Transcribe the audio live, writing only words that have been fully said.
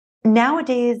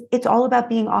nowadays it's all about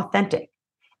being authentic.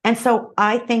 And so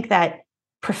I think that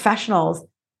professionals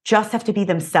just have to be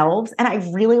themselves. And I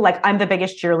really I'm the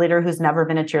biggest cheerleader who's never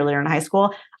been a cheerleader in high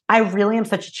school. I really am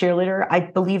such a cheerleader. I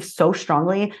believe so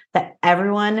strongly that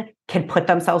everyone can put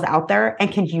themselves out there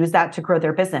and can use that to grow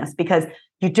their business, because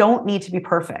you don't need to be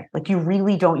perfect. Like, you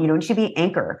really don't. You don't need to be an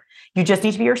anchor. You just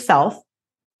need to be yourself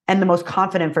and the most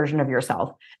confident version of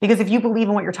yourself. Because if you believe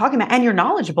in what you're talking about and you're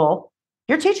knowledgeable,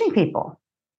 you're teaching people,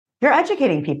 you're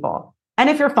educating people. And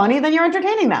if you're funny, then you're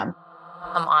entertaining them.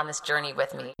 Come on this journey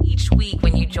with me. Each week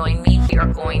when you join me, we are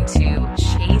going to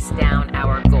chase down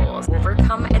our goals,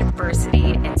 overcome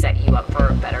adversity, and set you up for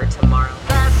a better tomorrow.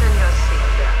 Fasten your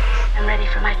seatbelts. I'm ready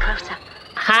for my close-up.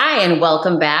 Hi, and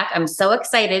welcome back. I'm so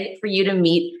excited for you to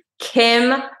meet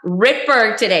Kim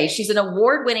Ritberg today. She's an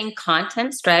award-winning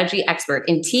content strategy expert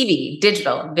in TV,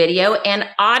 digital, video, and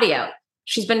audio.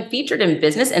 She's been featured in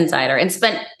Business Insider and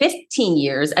spent 15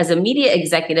 years as a media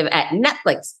executive at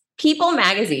Netflix, People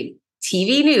Magazine,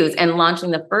 TV News, and launching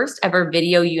the first ever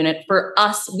video unit for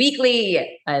Us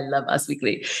Weekly. I love Us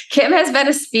Weekly. Kim has been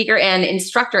a speaker and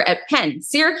instructor at Penn,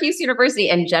 Syracuse University,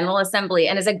 and General Assembly,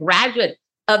 and is a graduate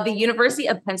of the University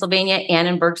of Pennsylvania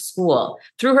Annenberg School.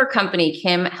 Through her company,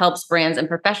 Kim helps brands and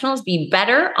professionals be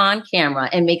better on camera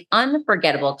and make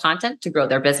unforgettable content to grow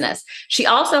their business. She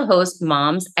also hosts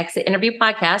Mom's Exit Interview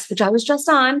podcast, which I was just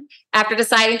on, after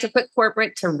deciding to quit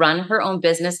corporate to run her own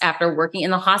business after working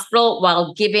in the hospital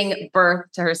while giving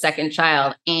birth to her second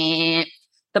child. And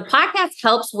the podcast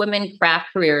helps women craft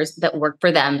careers that work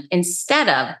for them instead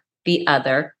of the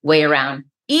other way around,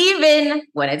 even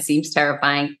when it seems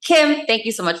terrifying. Kim, thank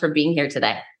you so much for being here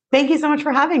today. Thank you so much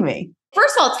for having me.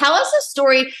 First of all, tell us a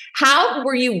story. How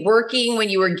were you working when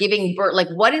you were giving birth? Like,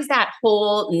 what is that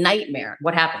whole nightmare?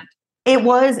 What happened? It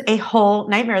was a whole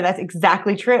nightmare. That's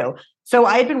exactly true. So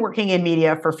I had been working in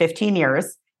media for 15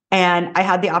 years, and I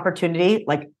had the opportunity,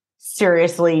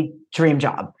 seriously, dream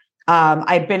job.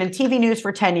 I'd been in TV news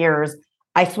for 10 years.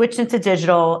 I switched into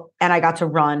digital, and I got to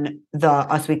run the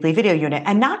Us Weekly video unit,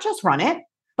 and not just run it,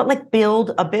 but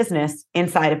build a business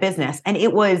inside a business. And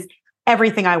it was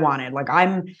everything I wanted.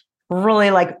 I'm really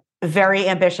very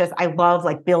ambitious. I love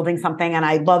building something, and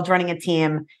I loved running a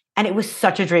team, and it was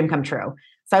such a dream come true.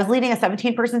 So I was leading a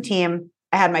 17-person team.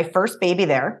 I had my first baby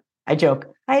there. I joke,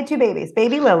 I had two babies,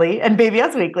 baby Lily and baby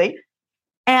Us Weekly,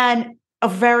 and a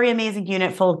very amazing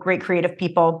unit full of great creative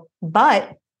people.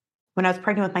 But when I was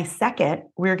pregnant with my second,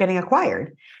 we were getting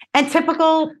acquired. And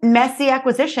typical messy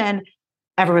acquisition,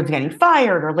 everyone's getting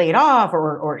fired or laid off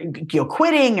or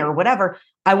quitting or whatever.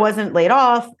 I wasn't laid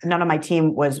off. None of my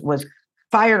team was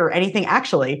fired or anything.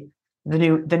 Actually, the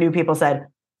new people said,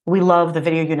 "We love the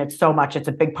video unit so much. It's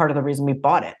a big part of the reason we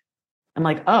bought it." I'm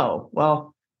like, "Oh,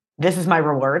 well, this is my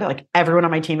reward." Everyone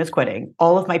on my team is quitting.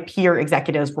 All of my peer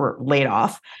executives were laid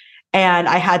off. And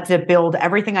I had to build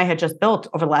everything I had just built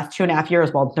over the last 2.5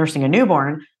 years while nursing a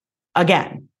newborn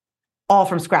again, all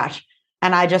from scratch.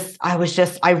 And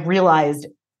I realized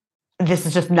this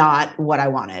is just not what I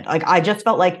wanted. I just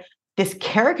felt like this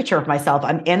caricature of myself.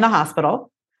 I'm in the hospital,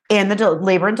 in the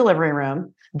labor and delivery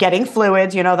room, getting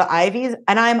fluids, the IVs,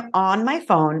 and I'm on my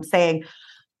phone saying,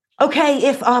 "Okay,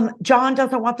 if John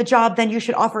doesn't want the job, then you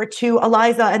should offer it to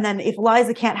Eliza. And then if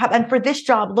Eliza can't have, and for this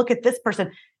job, look at this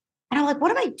person." And I'm like,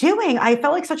 what am I doing? I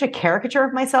felt like such a caricature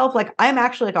of myself. I'm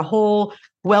actually a whole,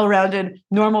 well-rounded,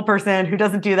 normal person who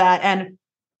doesn't do that. And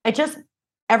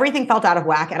everything felt out of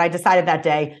whack. And I decided that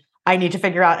day, I need to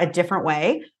figure out a different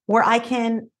way where I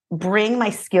can bring my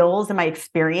skills and my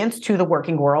experience to the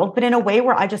working world, but in a way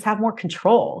where I just have more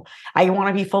control. I want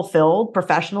to be fulfilled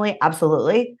professionally,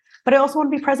 absolutely. But I also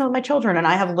want to be present with my children. And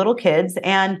I have little kids.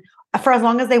 And for as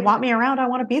long as they want me around, I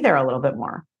want to be there a little bit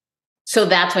more. So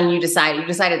that's when you decided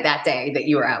that day that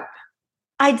you were out.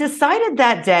 I decided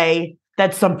that day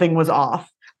that something was off,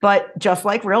 but just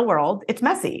like real world, it's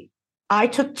messy. I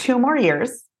took 2 more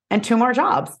years and 2 more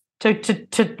jobs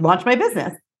to launch my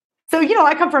business. So,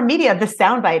 I come from media. The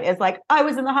soundbite is I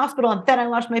was in the hospital and then I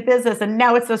launched my business and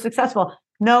now it's so successful.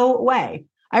 No way.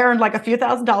 I earned a few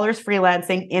 $1,000s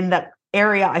freelancing in the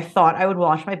area I thought I would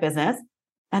launch my business.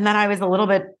 And then I was a little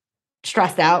bit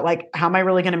stressed out. How am I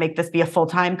really going to make this be a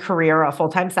full-time career, a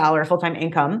full-time salary, a full-time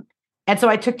income? And so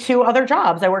I took 2 other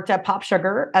jobs. I worked at Pop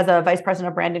Sugar as a vice president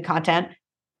of branded content.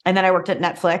 And then I worked at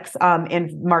Netflix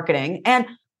in marketing. And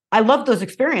I loved those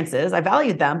experiences. I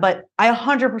valued them, but I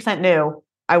 100% knew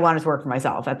I wanted to work for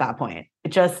myself at that point.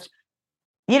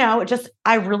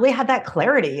 I really had that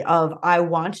clarity of I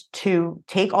want to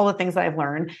take all the things that I've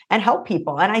learned and help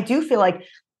people. And I do feel like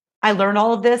I learned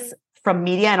all of this from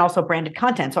media and also branded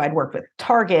content. So I'd worked with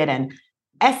Target and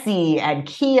Essie and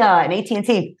Kia and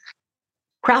AT&T.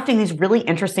 crafting these really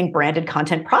interesting branded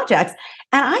content projects.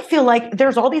 And I feel like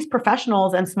there's all these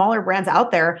professionals and smaller brands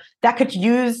out there that could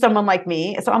use someone like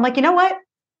me. So I'm like, you know what?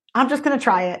 I'm just going to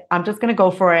try it. I'm just going to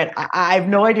go for it. I have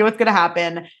no idea what's going to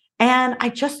happen. And I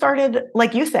just started,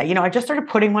 like you say, I just started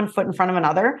putting one foot in front of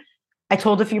another. I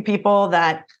told a few people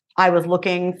that I was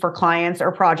looking for clients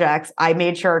or projects. I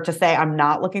made sure to say I'm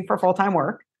not looking for full-time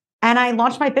work. And I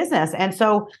launched my business. And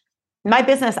so my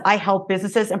business, I help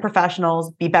businesses and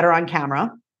professionals be better on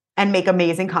camera and make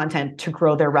amazing content to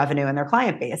grow their revenue and their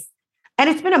client base. And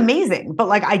it's been amazing. But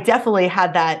like, I definitely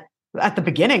had that at the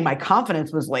beginning. My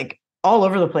confidence was like all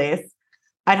over the place.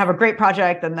 I'd have a great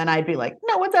project and then I'd be like,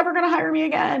 no one's ever going to hire me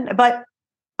again. But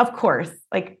of course,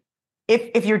 like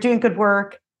if you're doing good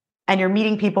work and you're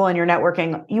meeting people and you're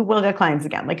networking, you will get clients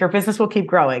again. Like your business will keep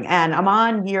growing. And I'm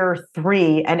on year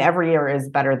 3 and every year is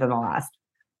better than the last.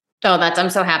 Oh, I'm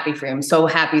so happy for you. I'm so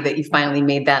happy that you finally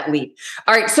made that leap.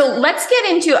 All right. So let's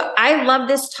get into, I love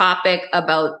this topic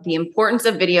about the importance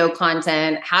of video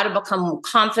content, how to become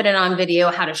confident on video,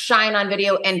 how to shine on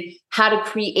video, and how to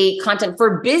create content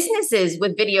for businesses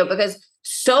with video, because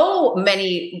so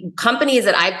many companies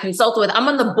that I've consulted with, I'm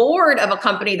on the board of a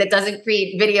company that doesn't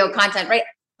create video content, right?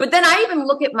 But then I even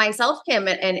look at myself, Kim,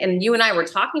 and you and I were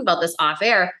talking about this off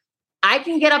air. I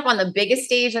can get up on the biggest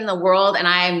stage in the world and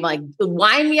I'm like,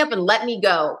 wind me up and let me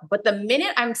go. But the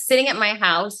minute I'm sitting at my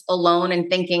house alone and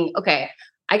thinking, okay,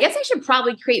 I guess I should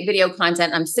probably create video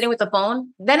content, I'm sitting with the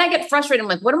phone, then I get frustrated. I'm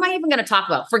like, what am I even going to talk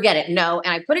about? Forget it. No.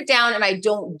 And I put it down and I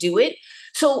don't do it.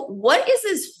 So what is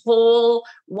this whole,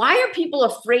 why are people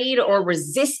afraid or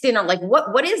resistant, or like,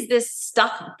 what is this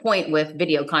stuck point with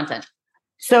video content?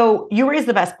 So you raised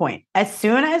the best point. As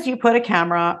soon as you put a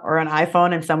camera or an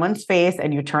iPhone in someone's face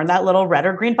and you turn that little red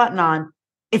or green button on,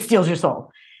 it steals your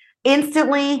soul.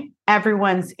 Instantly,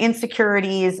 everyone's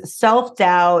insecurities,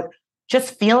 self-doubt,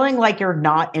 just feeling like you're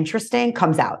not interesting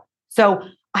comes out. So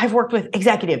I've worked with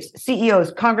executives,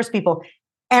 CEOs, congresspeople.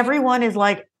 Everyone is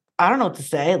like, I don't know what to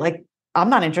say. Like,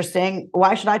 I'm not interesting.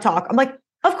 Why should I talk? I'm like,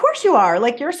 of course you are.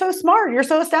 Like, you're so smart. You're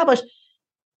so established.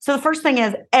 So the first thing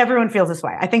is everyone feels this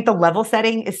way. I think the level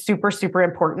setting is super, super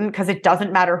important because it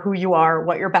doesn't matter who you are,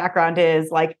 what your background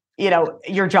is, like,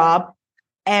 your job.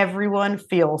 Everyone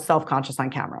feels self-conscious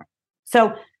on camera.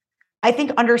 So I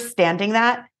think understanding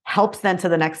that helps then to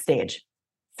the next stage,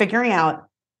 figuring out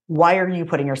why are you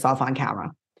putting yourself on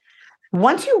camera?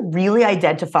 Once you really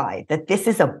identify that this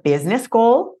is a business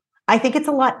goal, I think it's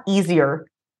a lot easier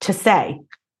to say,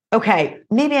 okay,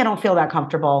 maybe I don't feel that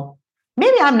comfortable.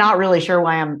 Maybe I'm not really sure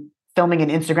why I'm filming an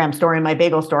Instagram story in my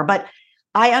bagel store, but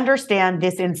I understand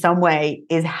this in some way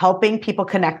is helping people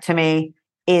connect to me,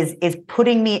 is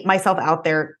putting myself out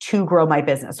there to grow my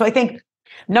business. So I think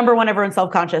number one, everyone's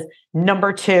self-conscious.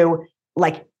 Number two,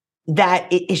 like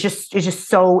that is just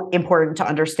so important to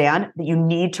understand that you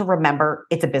need to remember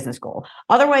it's a business goal.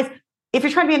 Otherwise, if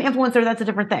you're trying to be an influencer, that's a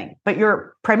different thing. But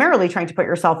you're primarily trying to put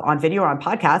yourself on video or on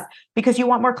podcasts because you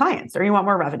want more clients or you want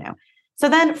more revenue. So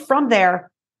then from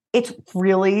there, it's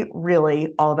really,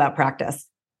 really all about practice.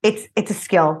 It's a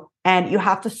skill, and you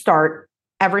have to start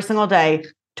every single day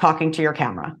talking to your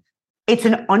camera. It's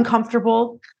an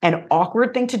uncomfortable and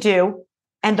awkward thing to do.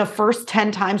 And the first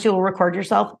 10 times you will record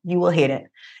yourself, you will hate it.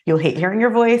 You'll hate hearing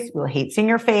your voice. You'll hate seeing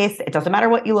your face. It doesn't matter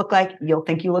what you look like. You'll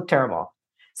think you look terrible.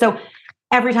 So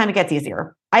every time it gets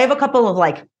easier. I have a couple of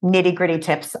like nitty-gritty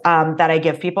tips that I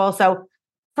give people. So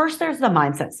first, there's the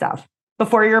mindset stuff.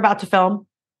 Before you're about to film,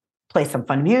 play some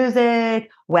fun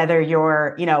music, whether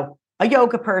you're, a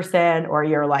yoga person or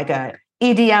you're like a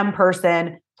EDM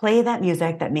person, play that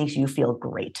music that makes you feel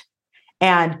great.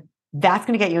 And that's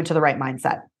going to get you into the right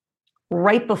mindset.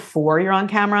 Right before you're on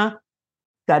camera,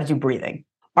 got to do breathing.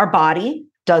 Our body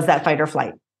does that fight or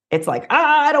flight. It's like,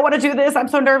 I don't want to do this. I'm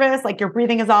so nervous. Like your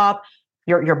breathing is off.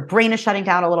 Your brain is shutting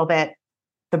down a little bit.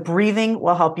 The breathing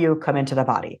will help you come into the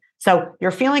body. So you're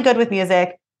feeling good with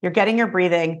music. You're getting your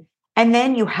breathing. And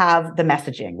then you have the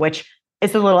messaging, which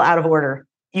is a little out of order.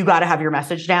 You got to have your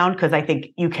message down because I think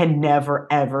you can never,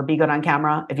 ever be good on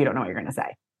camera if you don't know what you're going to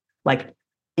say. Like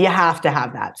you have to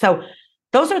have that. So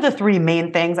those are the 3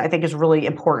 main things I think is really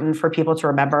important for people to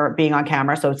remember being on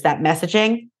camera. So it's that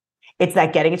messaging, it's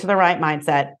that getting into the right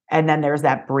mindset, and then there's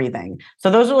that breathing. So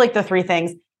those are like the 3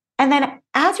 things. And then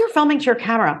as you're filming to your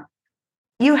camera,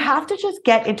 you have to just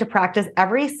get into practice.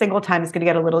 Every single time it's going to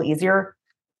get a little easier.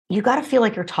 You got to feel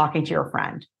like you're talking to your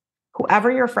friend. Whoever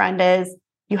your friend is,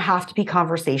 you have to be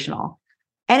conversational.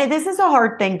 And this is a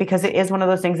hard thing because it is one of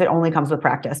those things that only comes with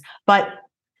practice. But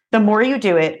the more you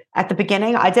do it, at the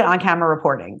beginning, I did on-camera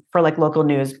reporting for like local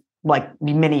news, like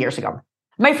many years ago.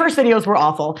 My first videos were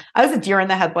awful. I was a deer in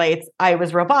the headlights. I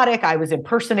was robotic. I was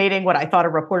impersonating what I thought a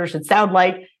reporter should sound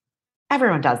like.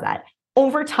 Everyone does that.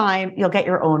 Over time, you'll get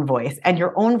your own voice, and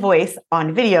your own voice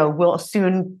on video will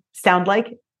soon sound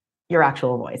like your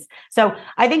actual voice. So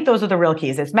I think those are the real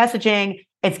keys. It's messaging,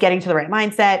 it's getting to the right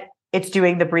mindset, it's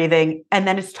doing the breathing, and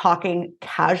then it's talking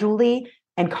casually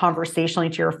and conversationally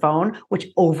to your phone, which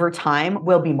over time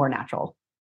will be more natural.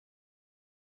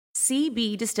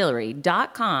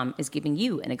 CBDistillery.com is giving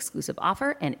you an exclusive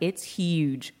offer, and it's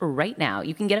huge. Right now,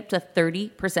 you can get up to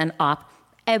 30% off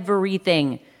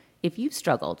everything. If you've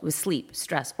struggled with sleep,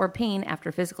 stress, or pain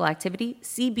after physical activity,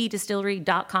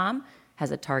 CBDistillery.com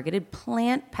has a targeted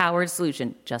plant-powered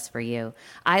solution just for you.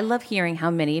 I love hearing how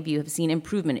many of you have seen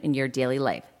improvement in your daily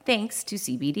life thanks to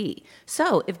CBD.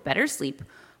 So if better sleep,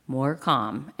 more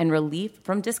calm, and relief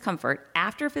from discomfort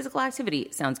after physical activity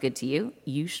sounds good to you,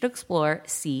 you should explore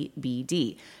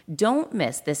CBD. Don't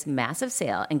miss this massive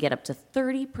sale and get up to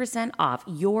 30% off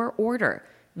your order.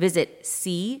 Visit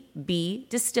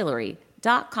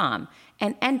cbdistillery.com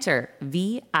and enter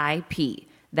VIP.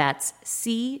 That's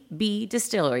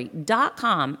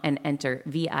cbdistillery.com and enter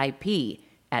VIP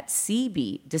at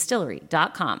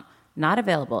cbdistillery.com. Not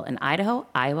available in Idaho,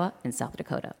 Iowa, and South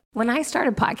Dakota. When I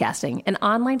started podcasting, an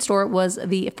online store was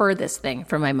the furthest thing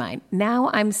from my mind. Now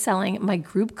I'm selling my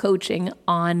group coaching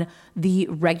on the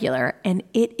regular, and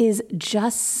it is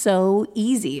just so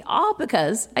easy, all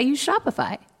because I use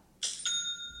Shopify.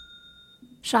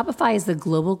 Shopify is the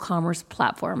global commerce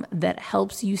platform that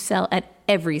helps you sell at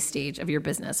every stage of your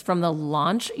business, from the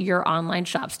launch your online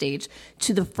shop stage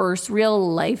to the first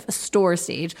real life store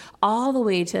stage, all the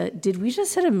way to did we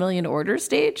just hit 1 million orders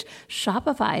stage?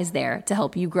 Shopify is there to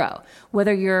help you grow.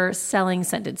 Whether you're selling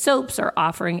scented soaps or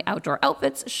offering outdoor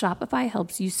outfits, Shopify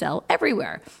helps you sell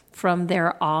everywhere. From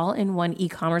their all-in-one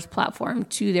e-commerce platform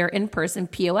to their in-person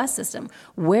POS system,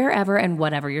 wherever and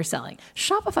whatever you're selling,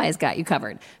 Shopify has got you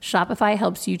covered. Shopify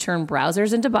helps you turn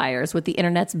browsers into buyers with the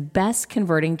internet's best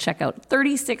converting checkout,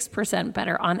 36%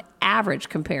 better on average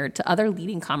compared to other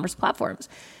leading commerce platforms,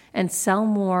 and sell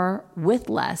more with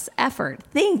less effort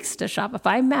thanks to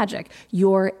Shopify Magic,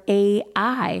 your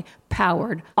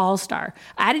AI-powered all-star.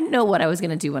 I didn't know what I was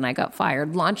going to do when I got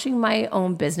fired. Launching my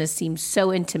own business seemed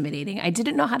so intimidating. I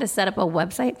didn't know how to set up a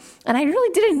website, and I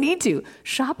really didn't need to.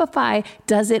 Shopify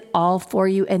does it all for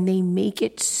you, and they make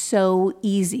it so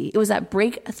easy. It was that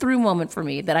breakthrough moment for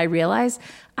me that I realized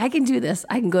I can do this.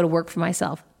 I can go to work for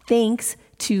myself thanks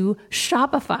to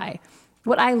Shopify.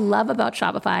 What I love about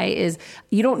Shopify is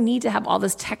you don't need to have all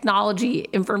this technology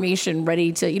information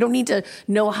you don't need to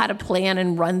know how to plan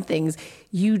and run things.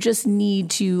 You just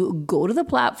need to go to the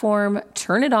platform,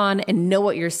 turn it on, and know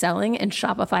what you're selling, and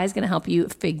Shopify is going to help you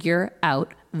figure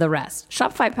out the rest.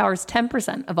 Shopify powers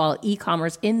 10% of all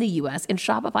e-commerce in the US, and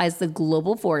Shopify is the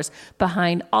global force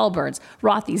behind Allbirds,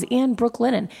 Rothy's, and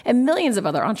Brooklinen, and millions of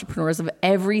other entrepreneurs of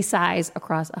every size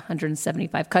across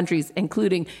 175 countries,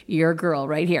 including your girl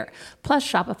right here. Plus,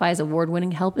 Shopify's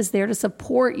award-winning help is there to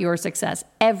support your success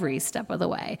every step of the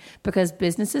way, because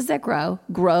businesses that grow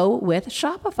with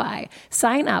Shopify.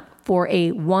 Sign up for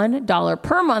a $1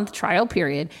 per month trial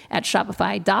period at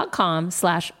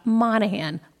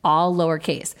shopify.com/Monahan, all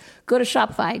lowercase. Go to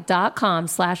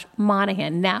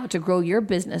shopify.com/Monahan now to grow your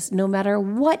business no matter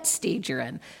what stage you're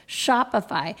in.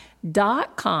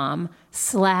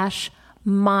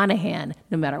 Shopify.com/Monahan.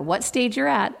 No matter what stage you're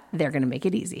at, they're going to make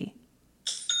it easy.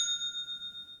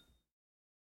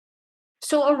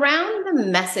 So around the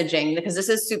messaging, because this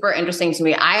is super interesting to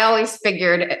me, I always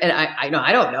figured, and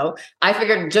I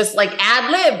figured just like ad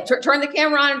lib, turn the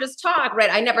camera on and just talk, right?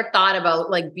 I never thought about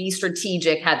like be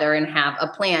strategic, Heather, and have a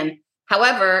plan.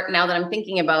 However, now that I'm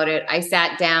thinking about it, I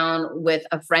sat down with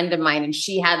a friend of mine and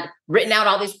she had written out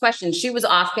all these questions. She was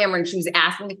off camera and she was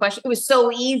asking the question. It was so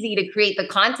easy to create the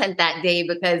content that day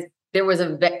because it was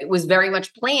very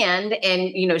much planned,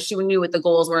 and she knew what the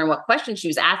goals were and what questions she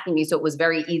was asking me, so it was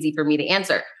very easy for me to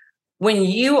answer. When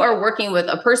you are working with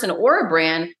a person or a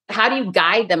brand, how do you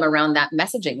guide them around that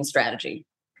messaging strategy?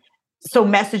 So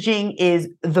messaging is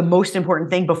the most important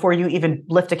thing before you even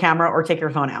lift a camera or take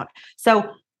your phone out.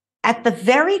 So at the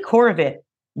very core of it,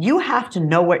 you have to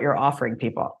know what you're offering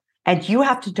people, and you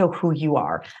have to know who you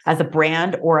are as a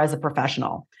brand or as a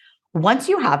professional. Once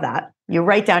you have that, you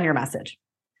write down your message.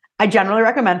 I generally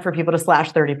recommend for people to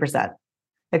slash 30%,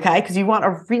 okay? Because you want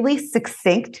a really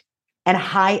succinct and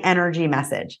high energy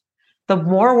message. The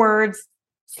more words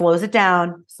slows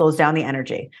down the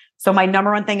energy. So my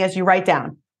number one thing is you write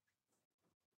down,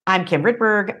 I'm Kim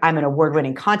Ritberg. I'm an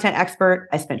award-winning content expert.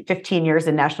 I spent 15 years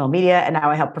in national media, and now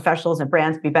I help professionals and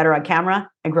brands be better on camera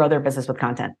and grow their business with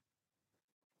content.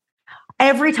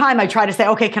 every time I try to say,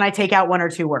 okay, can I take out 1 or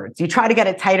 2 words? You try to get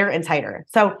it tighter and tighter.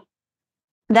 So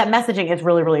that messaging is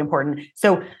really, really important.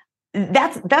 So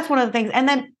that's one of the things. And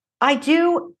then I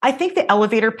think the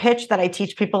elevator pitch that I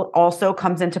teach people also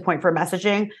comes into point for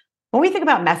messaging. When we think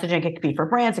about messaging, it could be for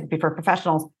brands, it could be for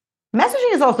professionals.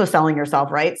 Messaging is also selling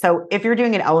yourself, right? So if you're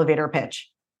doing an elevator pitch,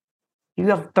 you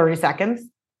have 30 seconds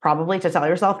probably to sell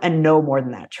yourself and no more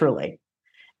than that, truly.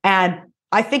 And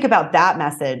I think about that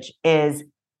message is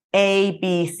A,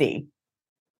 B, C.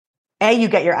 A, you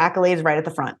get your accolades right at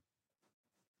the front.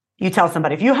 You tell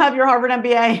somebody, if you have your Harvard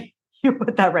MBA, you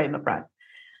put that right in the front.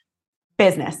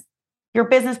 Business, your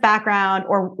business background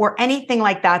or anything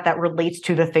like that that relates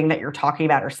to the thing that you're talking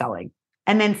about or selling.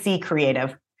 And then C,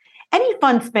 creative. Any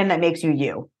fun spin that makes you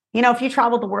you. You know, if you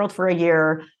traveled the world for a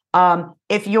year,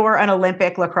 if you're an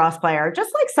Olympic lacrosse player,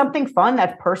 just like something fun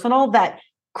that's personal that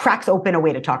cracks open a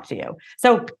way to talk to you.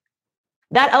 So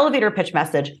that elevator pitch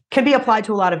message can be applied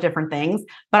to a lot of different things,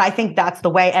 but I think that's the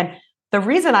way. And the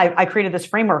reason I created this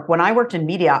framework, when I worked in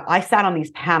media, I sat on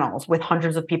these panels with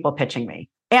hundreds of people pitching me.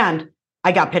 And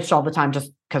I got pitched all the time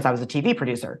just because I was a TV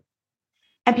producer.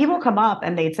 And people come up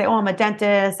and they'd say, oh, I'm a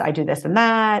dentist. I do this and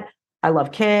that. I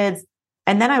love kids.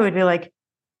 And then I would be like,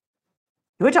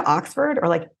 you went to Oxford? Or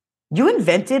like, you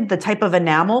invented the type of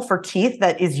enamel for teeth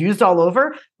that is used all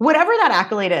over? Whatever that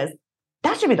accolade is,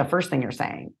 that should be the first thing you're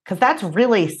saying, because that's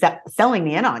really selling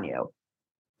me in on you.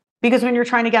 Because when you're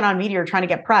trying to get on media or trying to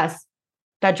get press,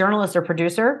 that journalist or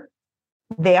producer,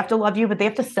 they have to love you, but they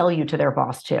have to sell you to their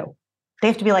boss too. They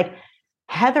have to be like,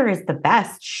 Heather is the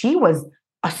best. She was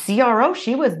a CRO.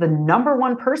 She was the number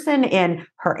one person in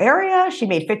her area. She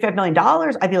made $55 million.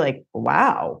 I'd be like,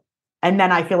 wow. And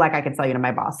then I feel like I can sell you to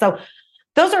my boss. So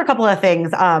those are a couple of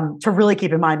things to really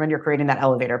keep in mind when you're creating that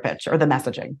elevator pitch or the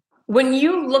messaging. When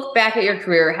you look back at your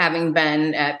career, having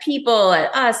been at People,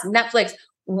 at Us, Netflix,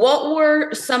 what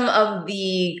were some of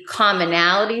the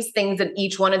commonalities, things that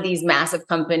each one of these massive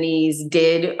companies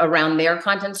did around their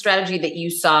content strategy that you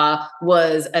saw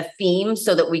was a theme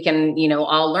so that we can,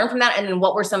 all learn from that? And then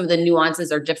what were some of the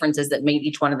nuances or differences that made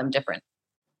each one of them different?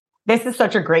 This is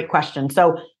such a great question.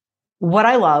 So what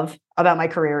I love about my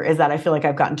career is that I feel like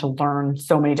I've gotten to learn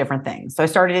so many different things. So I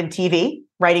started in TV,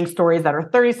 writing stories that are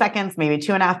 30 seconds, maybe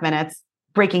 2.5 minutes,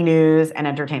 breaking news and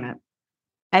entertainment.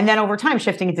 And then over time,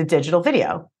 shifting into digital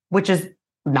video, which is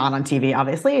not on TV,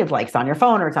 obviously. It's like it's on your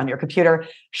phone or it's on your computer,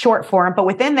 short form. But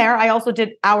within there, I also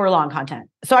did hour-long content.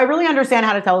 So I really understand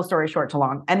how to tell a story short to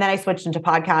long. And then I switched into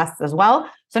podcasts as well.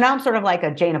 So now I'm sort of like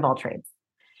a Jane of all trades.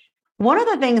 One of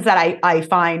the things that I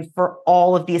find for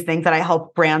all of these things that I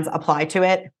help brands apply to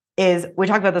it is, we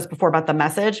talked about this before about the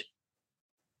message.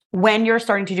 When you're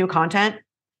starting to do content,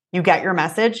 you get your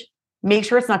message, make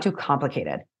sure it's not too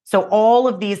complicated. So all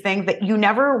of these things that you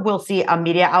never will see a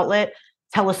media outlet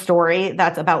tell a story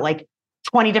that's about like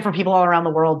 20 different people all around the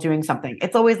world doing something.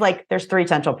 It's always like there's 3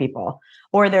 central people,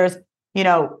 or there's,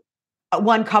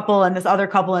 one couple and this other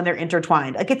couple and they're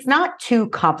intertwined. Like it's not too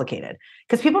complicated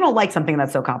because people don't like something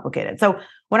that's so complicated. So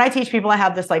when I teach people, I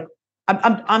have this like,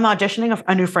 I'm auditioning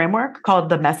a new framework called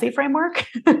the Messy framework.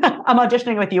 I'm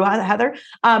auditioning with you, Heather.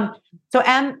 So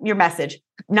M, your message,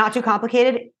 not too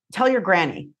complicated. Tell your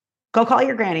granny. Go call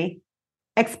your granny,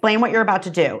 explain what you're about to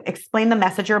do, explain the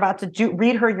message you're about to do,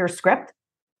 read her your script.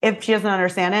 If she doesn't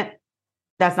understand it,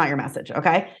 that's not your message,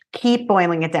 okay? Keep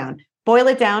boiling it down. Boil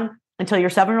it down until your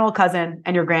 7-year-old cousin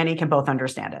and your granny can both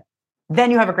understand it.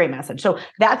 Then you have a great message. So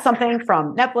that's something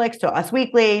from Netflix to Us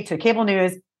Weekly to cable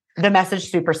news. The message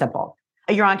is super simple.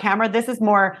 You're on camera. This is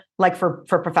more like for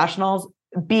professionals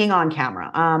being on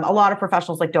camera. A lot of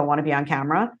professionals don't want to be on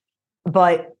camera,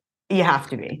 but you have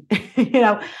to be.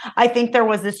 I think there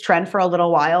was this trend for a little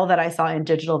while that I saw in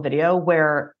digital video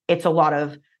where it's a lot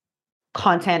of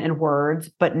content and words,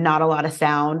 but not a lot of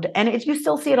sound. And you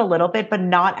still see it a little bit, but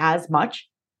not as much.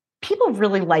 People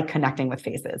really like connecting with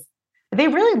faces. They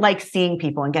really like seeing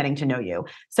people and getting to know you.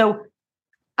 So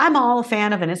I'm all a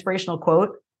fan of an inspirational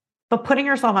quote, but putting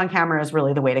yourself on camera is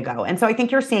really the way to go. And so I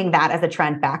think you're seeing that as a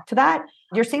trend back to that.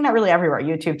 You're seeing that really everywhere.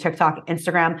 YouTube, TikTok,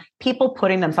 Instagram, people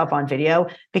putting themselves on video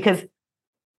because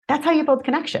that's how you build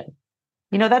connection.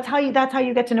 That's how you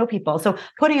get to know people. So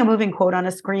putting a moving quote on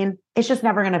a screen, it's just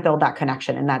never going to build that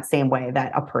connection in that same way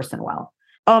that a person will.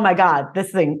 Oh my God,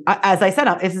 this thing, as I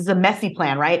said, this is a messy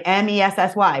plan, right?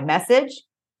 MESSY, message,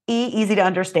 E, easy to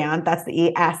understand. That's the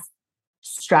E, S,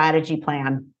 strategy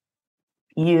plan.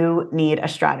 You need a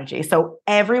strategy. So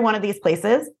every one of these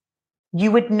places,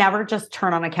 you would never just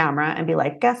turn on a camera and be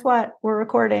like, guess what? We're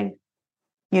recording.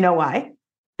 You know why?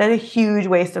 That's a huge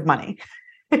waste of money.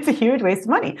 It's a huge waste of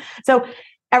money. So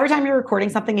every time you're recording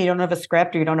something, you don't have a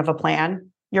script or you don't have a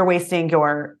plan, you're wasting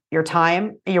your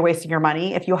time, you're wasting your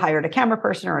money. If you hired a camera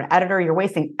person or an editor, you're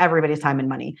wasting everybody's time and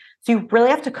money. So you really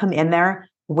have to come in there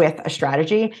with a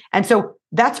strategy. And so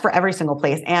that's for every single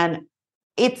place. And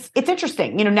it's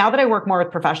interesting. Now that I work more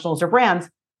with professionals or brands,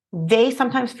 they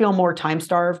sometimes feel more time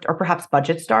starved or perhaps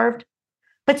budget starved,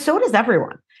 but so does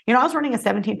everyone. I was running a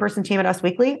 17-person team at Us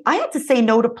Weekly. I had to say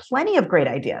no to plenty of great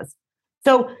ideas.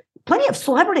 So plenty of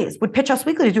celebrities would pitch Us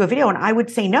Weekly to do a video and I would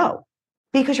say no,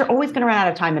 because you're always going to run out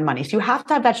of time and money. So you have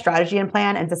to have that strategy and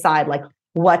plan and decide like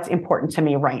what's important to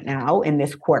me right now in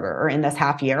this quarter or in this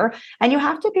half year. And you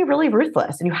have to be really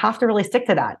ruthless and you have to really stick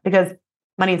to that because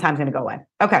money and time is going to go away.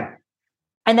 Okay.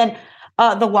 And then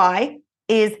the why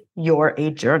is you're a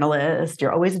journalist.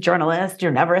 You're always a journalist.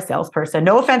 You're never a salesperson.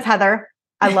 No offense, Heather.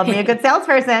 I love me a good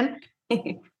salesperson.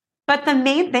 But the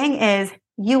main thing is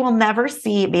you will never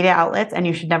see media outlets and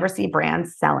you should never see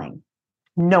brands selling.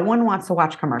 No one wants to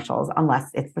watch commercials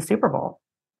unless it's the Super Bowl.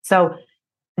 So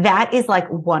that is like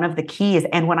one of the keys.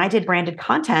 And when I did branded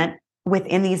content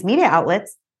within these media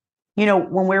outlets,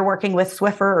 when we're working with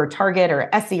Swiffer or Target or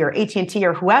Essie or AT&T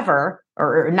or whoever,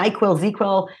 or NyQuil,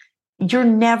 ZQuil, you're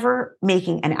never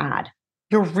making an ad.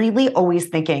 You're really always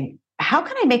thinking, how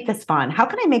can I make this fun? How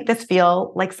can I make this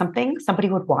feel like something somebody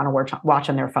would want to watch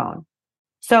on their phone?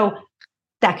 So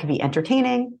that could be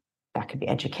entertaining, that could be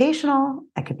educational,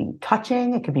 that could be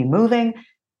touching, it could be moving,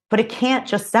 but it can't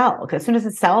just sell. Because as soon as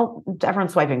it sells,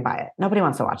 everyone's swiping by it. Nobody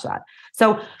wants to watch that.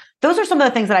 So those are some of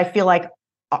the things that I feel like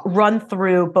run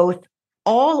through both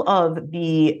all of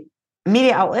the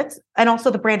media outlets and also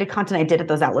the branded content I did at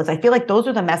those outlets. I feel like those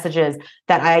are the messages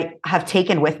that I have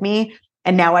taken with me.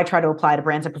 And now I try to apply to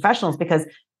brands and professionals because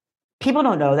people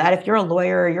don't know that. If you're a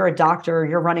lawyer, you're a doctor,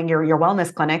 you're running your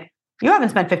wellness clinic, you haven't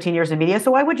spent 15 years in media. So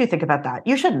why would you think about that?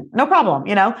 You shouldn't. No problem,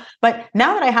 But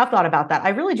now that I have thought about that, I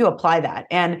really do apply that.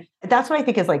 And that's what I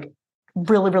think is like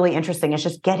really, really interesting. It's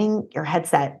just getting your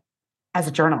headset as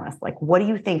a journalist. Like, what do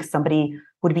you think somebody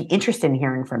would be interested in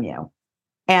hearing from you?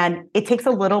 And it takes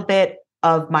a little bit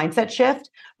of mindset shift.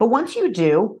 But once you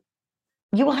do,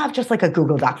 you will have just like a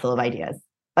Google Doc full of ideas.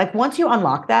 Like once you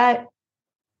unlock that,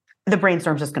 the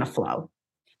brainstorm's just going to flow.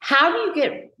 How do you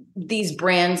get these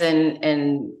brands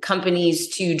and companies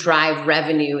to drive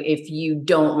revenue if you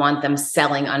don't want them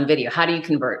selling on video? How do you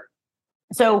convert?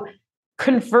 So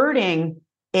converting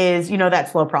is,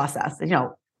 that slow process,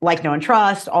 like, know, and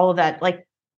trust, all of that. Like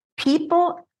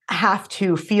people have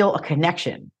to feel a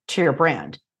connection to your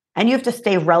brand and you have to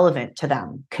stay relevant to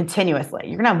them continuously.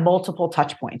 You're going to have multiple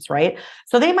touch points, right?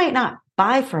 So they might not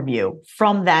buy from you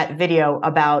from that video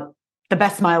about the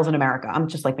best smiles in America. I'm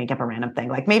just like making up a random thing.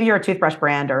 Like maybe you're a toothbrush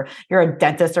brand or you're a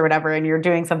dentist or whatever, and you're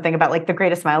doing something about like the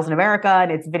greatest smiles in America.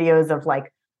 And it's videos of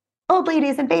like old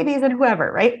ladies and babies and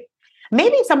whoever, right?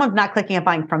 Maybe someone's not clicking and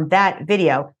buying from that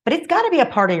video, but it's got to be a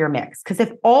part of your mix. Because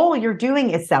if all you're doing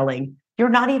is selling, you're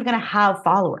not even going to have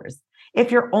followers.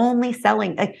 If you're only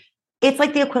selling, it's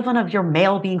like the equivalent of your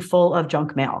mail being full of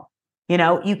junk mail.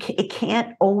 It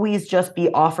can't always just be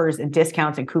offers and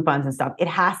discounts and coupons and stuff. It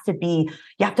has to be,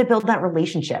 you have to build that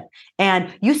relationship.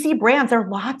 And you see brands, there are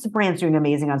lots of brands doing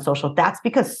amazing on social. That's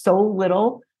because so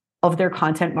little of their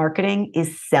content marketing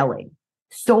is selling.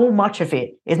 So much of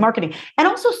it is marketing. And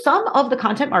also some of the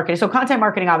content marketing. So content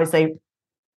marketing, obviously,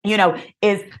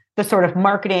 is the sort of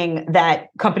marketing that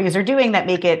companies are doing that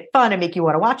make it fun and make you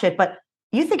want to watch it. But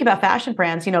you think about fashion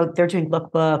brands, they're doing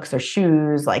lookbooks or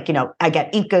shoes, like, I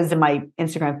get Incas in my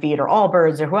Instagram feed or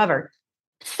Allbirds or whoever.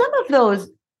 Some of those,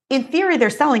 in theory, they're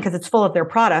selling because it's full of their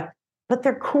product, but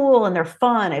they're cool and they're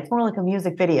fun. It's more like a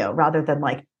music video rather than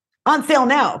like on sale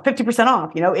now, 50%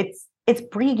 off. It's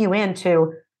bringing you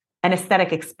into an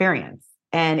aesthetic experience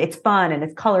and it's fun and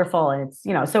it's colorful and it's,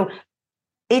 so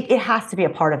it has to be a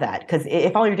part of that because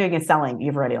if all you're doing is selling,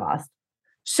 you've already lost.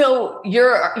 So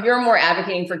you're more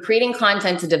advocating for creating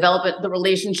content to develop the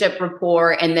relationship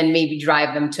rapport and then maybe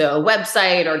drive them to a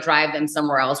website or drive them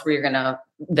somewhere else where you're going to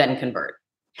then convert.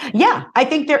 Yeah, I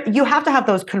think you have to have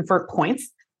those convert points,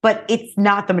 but it's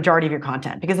not the majority of your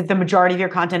content because if the majority of your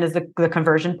content is the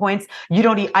conversion points,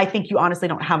 I think you honestly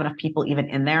don't have enough people even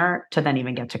in there to then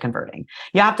even get to converting.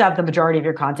 You have to have the majority of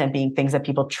your content being things that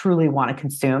people truly want to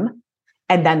consume.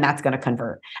 And then that's going to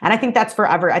convert. And I think that's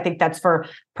I think that's for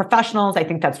professionals. I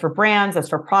think that's for brands. That's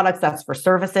for products. That's for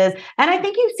services. And I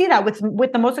think you see that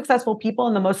with the most successful people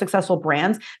and the most successful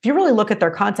brands. If you really look at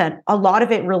their content, a lot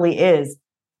of it really is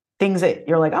things that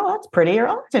you're like, oh, that's pretty, or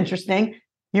oh, that's interesting.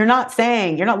 You're not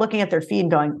looking at their feed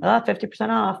and going, oh, 50%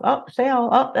 off, oh, sale,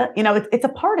 oh, it's a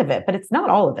part of it, but it's not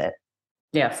all of it.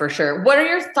 Yeah, for sure. What are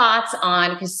your thoughts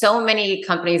on, because so many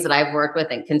companies that I've worked with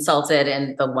and consulted,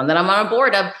 and the one that I'm on a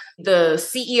board of, the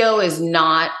CEO is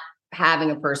not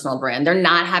having a personal brand. They're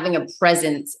not having a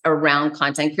presence around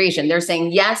content creation. They're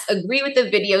saying, yes, agree with the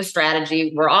video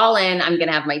strategy. We're all in. I'm going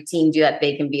to have my team do that.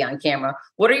 They can be on camera.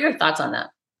 What are your thoughts on that?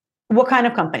 What kind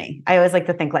of company? I always like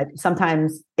to think like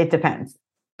sometimes it depends.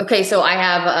 Okay, so I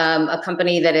have a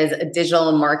company that is a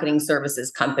digital marketing services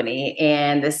company,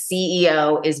 and the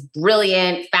CEO is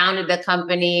brilliant, founded the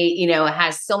company,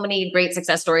 has so many great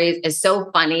success stories, is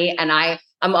so funny. And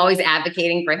I'm always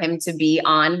advocating for him to be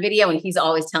on video, and he's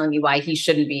always telling me why he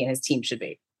shouldn't be and his team should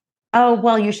be. Oh,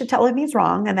 well, you should tell him he's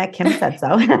wrong and that Kim said so.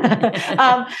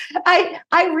 I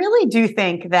really do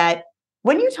think that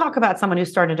when you talk about someone who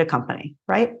started a company,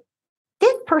 right?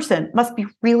 This person must be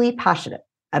really passionate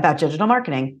about digital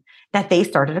marketing, that they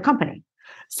started a company.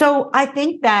 So I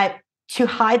think that to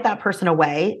hide that person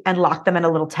away and lock them in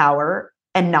a little tower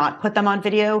and not put them on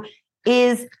video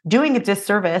is doing a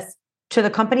disservice to the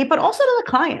company, but also to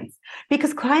the clients,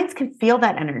 because clients can feel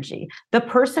that energy. The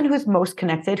person who's most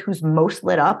connected, who's most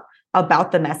lit up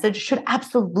about the message should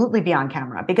absolutely be on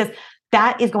camera, because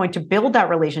that is going to build that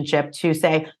relationship to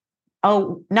say,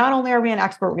 oh, not only are we an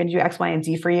expert, we're going to do X, Y, and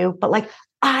Z for you, but like,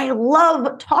 I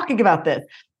love talking about this.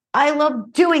 I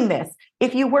love doing this.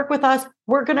 If you work with us,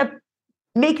 we're going to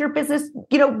make your business,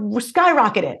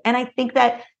 skyrocket it. And I think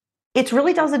that it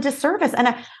really does a disservice.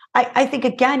 And I think,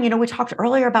 again, we talked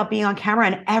earlier about being on camera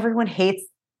and everyone hates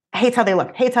how they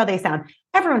look, hates how they sound.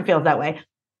 Everyone feels that way.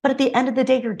 But at the end of the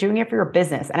day, you're doing it for your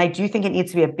business. And I do think it needs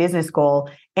to be a business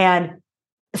goal. And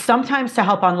sometimes to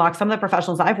help unlock some of the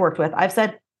professionals I've worked with, I've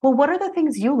said, well, what are the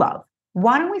things you love?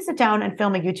 Why don't we sit down and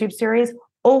film a YouTube series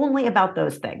only about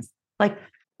those things? Like,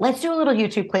 let's do a little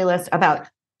YouTube playlist about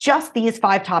just these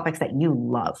 5 topics that you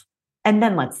love. And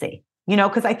then let's see,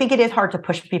 because I think it is hard to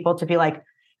push people to be like,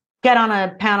 get on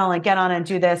a panel and get on and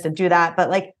do this and do that. But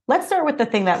like, let's start with the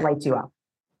thing that lights you up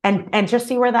and just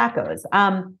see where that goes.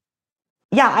 I'm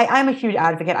a huge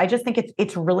advocate. I just think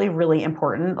it's really, really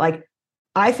important. Like,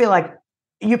 I feel like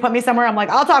you put me somewhere, I'm like,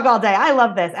 I'll talk all day. I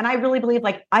love this. And I really believe,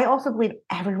 I also believe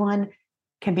everyone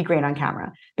can be great on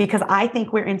camera, because I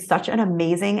think we're in such an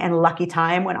amazing and lucky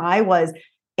time. When I was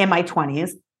in my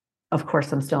 20s, of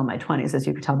course, I'm still in my 20s, as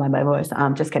you can tell by my voice.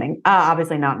 Just kidding.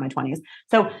 Obviously not in my 20s.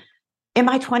 So in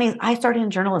my 20s, I started in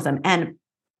journalism, and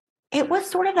it was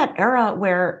sort of that era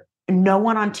where no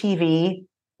one on TV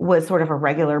was sort of a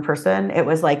regular person. It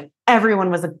was like everyone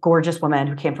was a gorgeous woman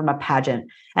who came from a pageant.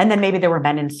 And then maybe there were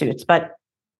men in suits, but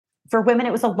for women,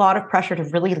 it was a lot of pressure to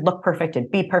really look perfect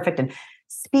and be perfect and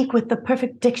speak with the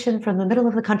perfect diction from the middle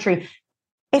of the country.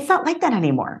 It's not like that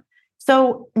anymore.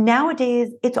 So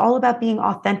nowadays, it's all about being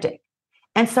authentic.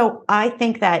 And so I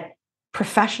think that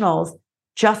professionals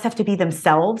just have to be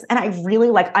themselves. And I really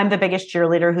I'm the biggest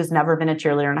cheerleader who's never been a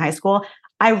cheerleader in high school.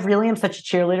 I really am such a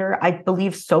cheerleader. I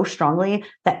believe so strongly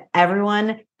that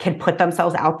everyone can put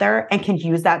themselves out there and can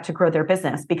use that to grow their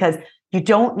business, because you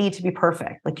don't need to be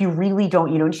perfect. Like, you really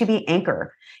don't. You don't need to be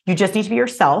anchor. You just need to be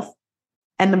yourself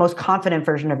and the most confident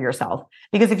version of yourself.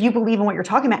 Because if you believe in what you're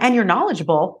talking about and you're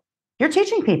knowledgeable, you're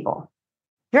teaching people,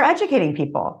 you're educating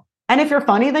people. And if you're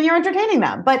funny, then you're entertaining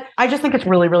them. But I just think it's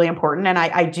really, really important. And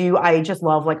I just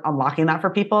love unlocking that for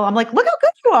people. I'm like, look how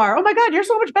good you are. Oh my God, you're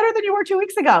so much better than you were 2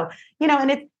 weeks ago.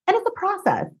 And it's a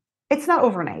process. It's not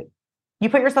overnight. You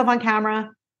put yourself on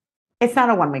camera. It's not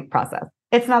a 1 week process.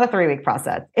 It's not a 3 week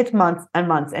process. It's months and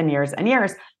months and years and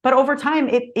years. But over time,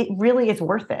 it really is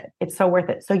worth it. It's so worth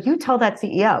it. So you tell that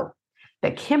CEO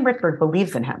that Kim Ritberg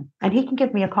believes in him, and he can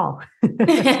give me a call.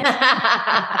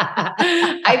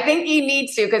 I think you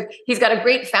need to, because he's got a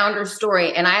great founder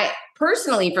story. And I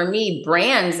personally, for me,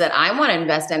 brands that I want to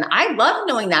invest in, I love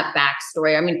knowing that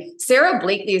backstory. I mean, Sarah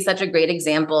Blakely is such a great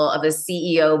example of a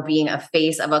CEO being a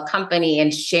face of a company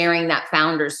and sharing that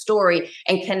founder story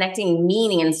and connecting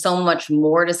meaning and so much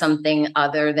more to something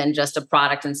other than just a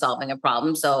product and solving a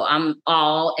problem. So I'm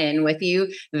all in with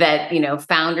you that,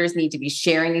 founders need to be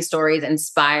sharing these stories,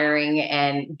 inspiring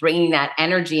and bringing that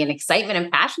energy and excitement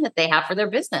and passion that they have for their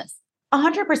business.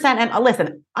 100%. And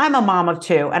listen, I'm a mom of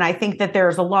 2. And I think that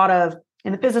there's a lot of,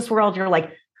 in the business world, you're like,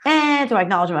 do I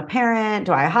acknowledge I'm a parent?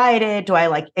 Do I hide it? Do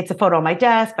I it's a photo on my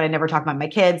desk, but I never talk about my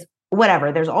kids,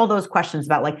 whatever. There's all those questions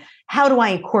about how do I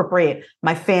incorporate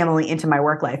my family into my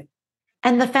work life?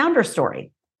 And the founder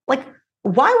story,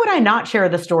 why would I not share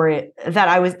the story that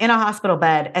I was in a hospital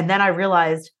bed and then I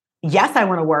realized, yes, I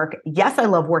want to work. Yes, I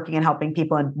love working and helping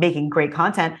people and making great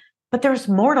content. But there's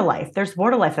more to life. There's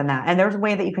more to life than that. And there's a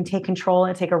way that you can take control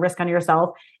and take a risk on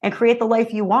yourself and create the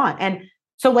life you want. And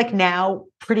so now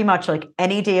pretty much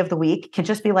any day of the week can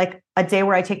just be a day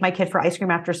where I take my kid for ice cream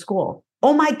after school.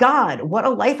 Oh my God, what a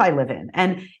life I live in.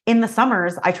 And in the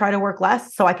summers, I try to work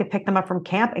less so I could pick them up from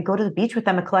camp and go to the beach with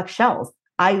them and collect shells.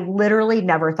 I literally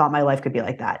never thought my life could be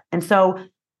like that. And so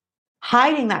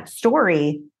hiding that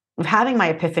story of having my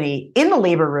epiphany in the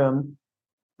labor room,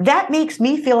 that makes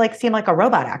me seem like a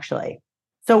robot, actually.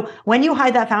 So when you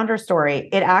hide that founder story,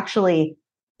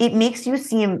 it makes you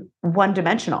seem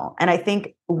one-dimensional. And I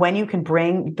think when you can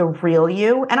bring the real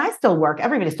you, and I still work,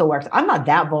 everybody still works. I'm not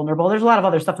that vulnerable. There's a lot of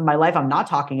other stuff in my life I'm not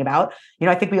talking about.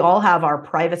 I think we all have our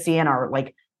privacy and our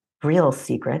real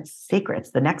secrets.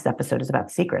 The next episode is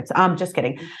about secrets. Just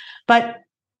kidding. But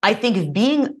I think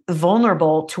being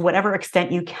vulnerable to whatever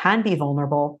extent you can be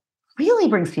vulnerable really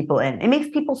brings people in. It makes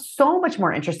people so much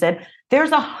more interested.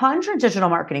 There's 100 digital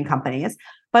marketing companies,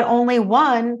 but only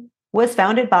one was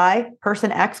founded by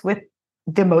person X with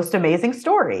the most amazing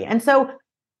story. And so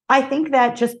I think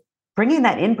that just bringing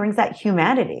that in brings that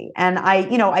humanity. And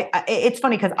it's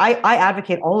funny because I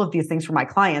advocate all of these things for my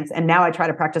clients. And now I try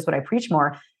to practice what I preach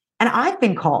more. And I've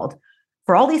been called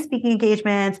for all these speaking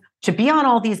engagements, to be on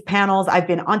all these panels. I've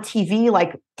been on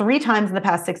TV 3 times in the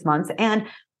past 6 months. And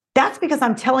that's because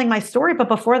I'm telling my story. But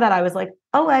before that, I was like,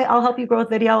 oh, I'll help you grow with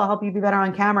video. I'll help you be better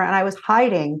on camera. And I was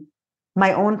hiding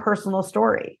my own personal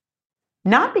story.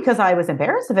 Not because I was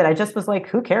embarrassed of it. I just was like,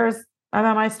 who cares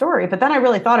about my story? But then I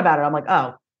really thought about it. I'm like,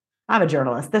 oh, I'm a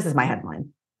journalist. This is my headline.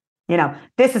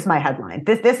 This is my headline.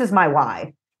 This is my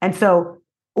why. And so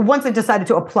once I decided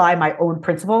to apply my own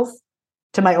principles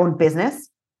to my own business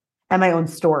and my own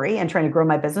story and trying to grow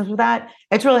my business with that,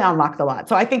 it's really unlocked a lot.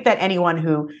 So I think that anyone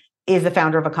who is the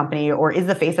founder of a company or is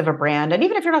the face of a brand, and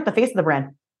even if you're not the face of the brand,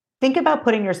 think about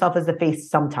putting yourself as the face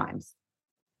sometimes.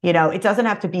 It doesn't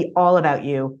have to be all about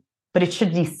you, but it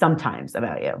should be sometimes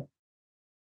about you.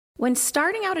 When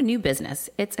starting out a new business,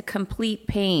 it's a complete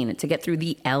pain to get through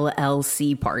the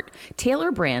LLC part.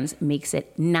 Tailor Brands makes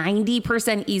it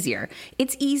 90% easier.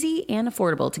 It's easy and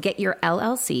affordable to get your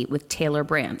LLC with Tailor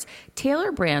Brands.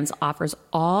 Tailor Brands offers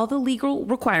all the legal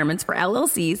requirements for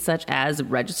LLCs, such as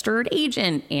registered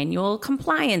agent, annual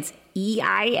compliance,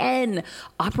 EIN,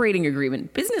 operating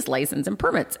agreement, business license, and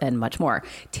permits, and much more.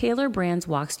 Tailor Brands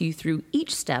walks you through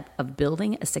each step of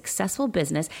building a successful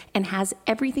business and has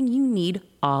everything you need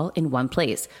all in one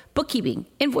place. Bookkeeping,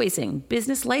 invoicing,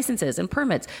 business licenses and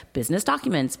permits, business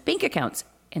documents, bank accounts,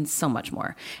 and so much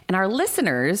more. And our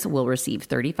listeners will receive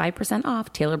 35%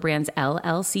 off Tailor Brands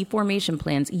LLC formation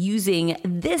plans using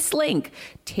this link,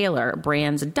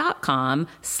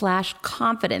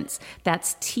 tailorbrands.com/confidence.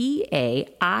 That's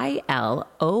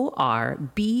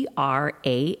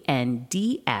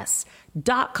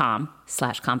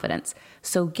TAILORBRANDS.com/confidence.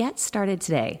 So get started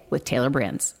today with Tailor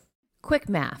Brands. Quick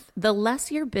math. The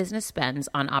less your business spends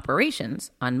on operations,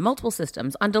 on multiple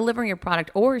systems, on delivering your product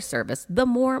or service, the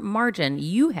more margin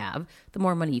you have, the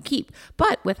more money you keep.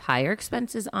 But with higher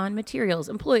expenses on materials,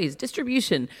 employees,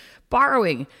 distribution,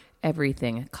 borrowing,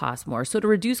 everything costs more. So to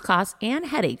reduce costs and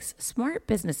headaches, smart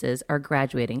businesses are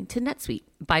graduating to NetSuite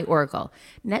by Oracle.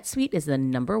 NetSuite is the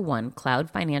 #1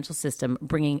 cloud financial system,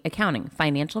 bringing accounting,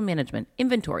 financial management,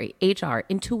 inventory, HR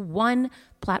into one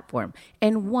platform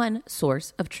and one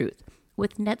source of truth.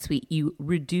 With NetSuite, you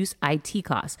reduce IT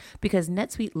costs because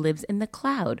NetSuite lives in the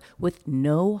cloud with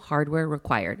no hardware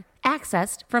required,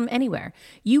 accessed from anywhere.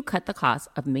 You cut the cost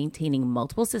of maintaining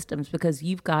multiple systems because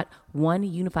you've got one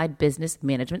unified business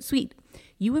management suite.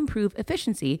 You improve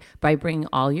efficiency by bringing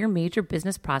all your major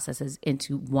business processes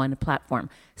into one platform,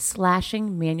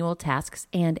 slashing manual tasks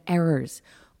and errors.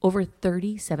 Over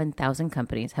 37,000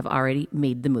 companies have already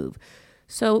made the move.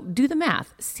 So do the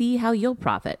math. See how you'll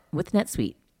profit with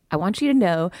NetSuite. I want you to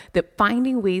know that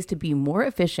finding ways to be more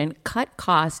efficient, cut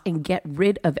costs, and get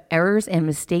rid of errors and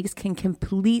mistakes can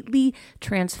completely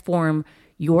transform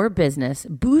your business,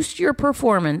 boost your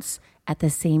performance at the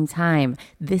same time.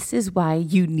 This is why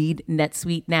you need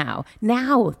NetSuite now.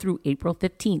 Now through April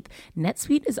 15th,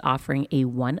 NetSuite is offering a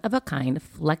one-of-a-kind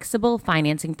flexible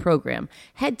financing program.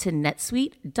 Head to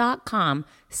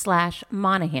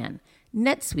netsuite.com/Monahan.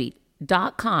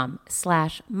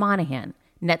 netsuite.com/Monahan.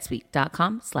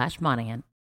 netsuite.com/Monahan.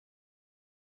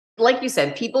 Like you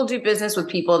said, people do business with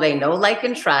people they know, like,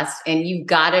 and trust. And you've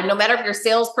got to, no matter if you're a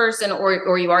salesperson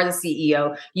or you are the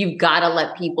CEO, you've got to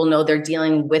let people know they're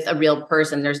dealing with a real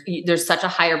person. There's such a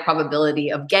higher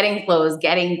probability of getting closed,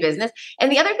 getting business.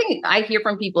 And the other thing I hear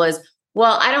from people is,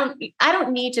 well, I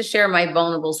don't need to share my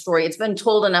vulnerable story. It's been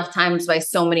told enough times by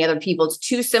so many other people. It's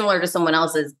too similar to someone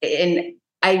else's. And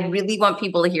I really want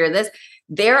people to hear this.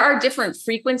 there are different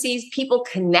frequencies. People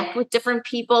connect with different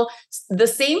people. The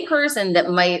same person that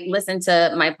might listen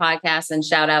to my podcast, and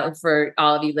shout out for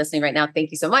all of you listening right now.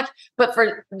 Thank you so much. But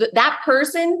for that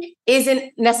person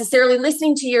isn't necessarily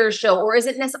listening to your show, or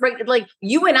isn't necessarily like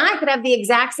you and I could have the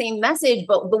exact same message,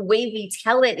 but the way we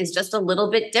tell it is just a little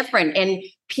bit different. And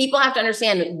people have to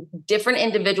understand different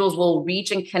individuals will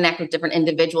reach and connect with different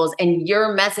individuals, and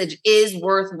your message is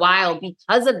worthwhile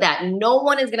because of that. No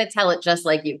one is going to tell it just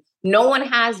like you. No one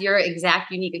has your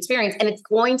exact unique experience, and it's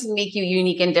going to make you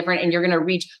unique and different. And you're going to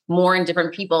reach more and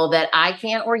different people that I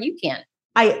can't or you can't.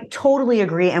 I totally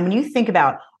agree. And when you think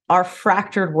about our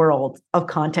fractured world of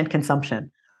content consumption,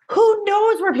 who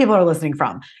knows where people are listening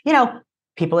from?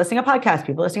 People listening to podcasts,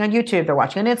 people listening on YouTube, they're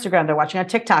watching on Instagram, they're watching on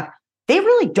TikTok. They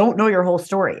really don't know your whole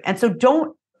story. And so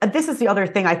this is the other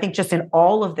thing I think just in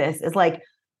all of this is like,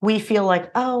 we feel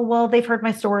like, oh, well, they've heard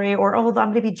my story, or, oh, I'm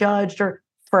going to be judged. Or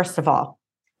first of all,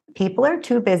 people are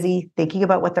too busy thinking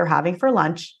about what they're having for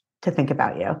lunch to think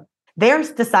about you. They're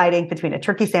deciding between a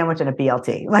turkey sandwich and a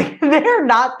BLT. Like they're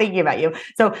not thinking about you.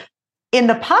 So in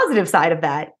the positive side of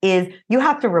that is you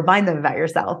have to remind them about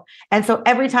yourself. And so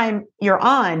every time you're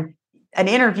on an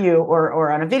interview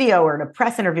or on a video or in a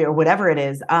press interview or whatever it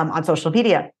is on social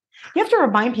media, you have to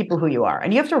remind people who you are,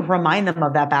 and you have to remind them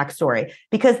of that backstory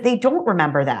because they don't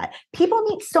remember that. People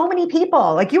meet so many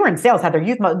people. Like you were in sales, Heather,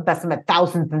 you've met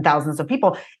thousands and thousands of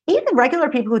people. Even regular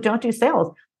people who don't do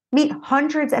sales meet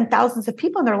hundreds and thousands of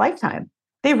people in their lifetime.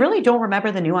 They really don't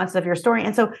remember the nuances of your story.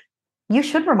 And so you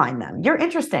should remind them you're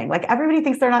interesting. Like everybody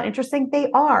thinks they're not interesting. They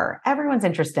are. Everyone's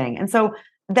interesting. And so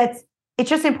it's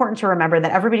just important to remember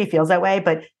that everybody feels that way,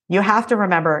 but you have to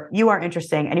remember you are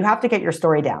interesting and you have to get your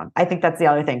story down. I think that's the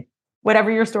other thing.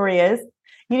 Whatever your story is,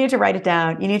 you need to write it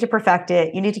down. You need to perfect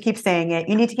it. You need to keep saying it.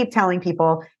 You need to keep telling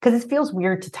people because it feels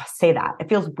weird to say that. It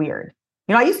feels weird.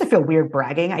 I used to feel weird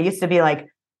bragging. I used to be like,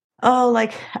 oh,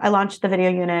 like I launched the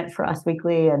video unit for Us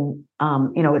Weekly and,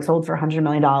 it sold for $100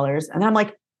 million. And then I'm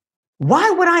like, why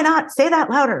would I not say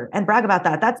that louder and brag about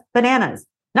that? That's bananas.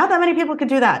 Not that many people could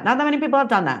do that. Not that many people have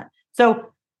done that.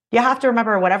 So you have to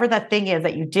remember whatever that thing is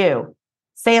that you do,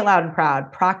 say it loud and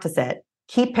proud, practice it,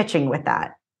 keep pitching with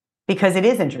that because it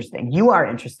is interesting. You are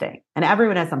interesting and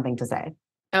everyone has something to say.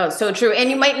 Oh, so true. And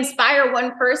you might inspire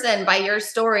one person by your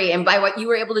story and by what you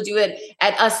were able to do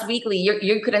at Us Weekly.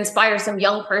 You could inspire some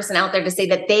young person out there to say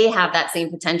that they have that same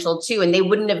potential too. And they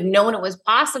wouldn't have known it was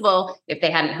possible if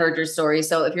they hadn't heard your story.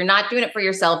 So if you're not doing it for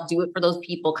yourself, do it for those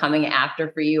people coming after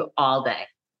for you all day.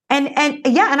 And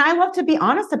I love to be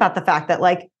honest about the fact that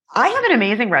like, I have an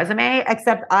amazing resume,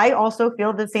 except I also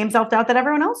feel the same self-doubt that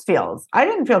everyone else feels. I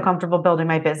didn't feel comfortable building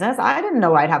my business. I didn't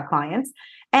know I'd have clients.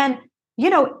 And,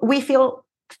 we feel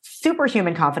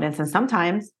superhuman confidence in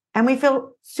sometimes, and we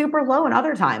feel super low in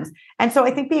other times. And so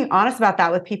I think being honest about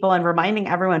that with people and reminding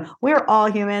everyone, we're all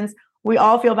humans. We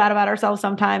all feel bad about ourselves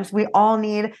sometimes. We all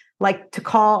need like to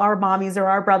call our mommies or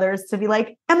our brothers to be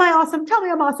like, am I awesome? Tell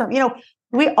me I'm awesome.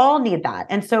 We all need that.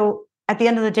 And so at the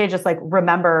end of the day, just like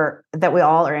remember that we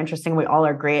all are interesting. We all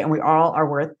are great. And we all are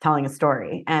worth telling a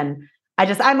story. And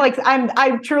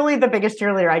I'm truly the biggest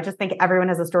cheerleader. I just think everyone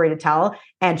has a story to tell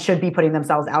and should be putting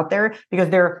themselves out there because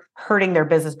they're hurting their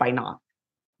business by not.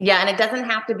 Yeah. And it doesn't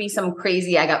have to be some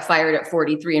crazy, I got fired at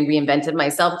 43 and reinvented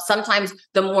myself. Sometimes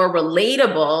the more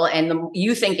relatable and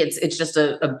you think it's just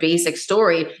a basic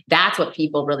story, that's what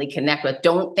people really connect with.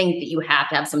 Don't think that you have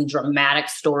to have some dramatic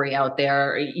story out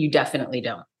there. You definitely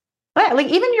don't. But like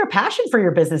even your passion for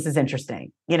your business is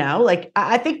interesting, like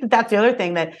I think that's the other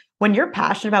thing that when you're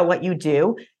passionate about what you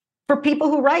do for people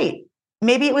who write,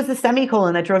 maybe it was the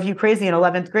semicolon that drove you crazy in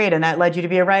 11th grade and that led you to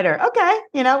be a writer. Okay.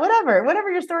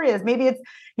 Whatever your story is, maybe it's,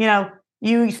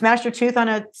 you smashed your tooth on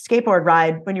a skateboard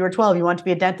ride when you were 12, you want to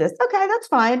be a dentist. Okay. That's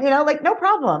fine. Like no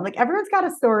problem. Like everyone's got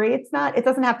a story. It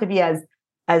doesn't have to be as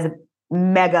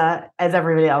mega as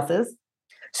everybody else's.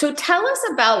 So tell us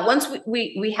about once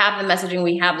we have the messaging,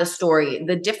 we have the story,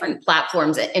 the different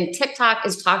platforms, and TikTok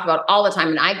is talked about all the time.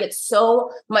 And I get so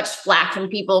much flack from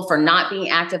people for not being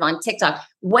active on TikTok.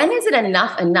 When is it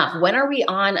enough? When are we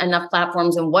on enough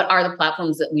platforms and what are the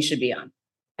platforms that we should be on?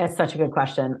 It's such a good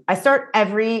question. I start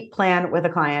every plan with a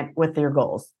client with their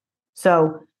goals.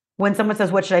 So when someone says,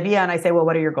 what should I be on? I say, well,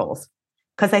 what are your goals?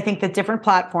 Because I think that different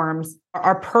platforms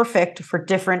are perfect for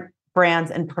different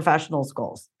brands and professionals'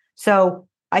 goals. So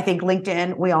I think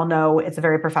LinkedIn, we all know it's a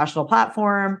very professional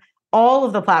platform. All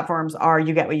of the platforms are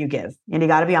you get what you give, and you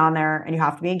got to be on there and you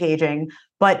have to be engaging,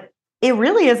 but it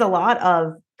really is a lot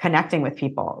of connecting with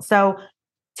people. So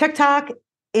TikTok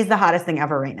is the hottest thing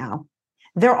ever right now.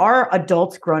 There are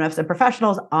adults, grownups, and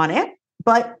professionals on it,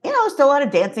 but still a lot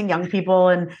of dancing young people.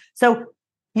 And so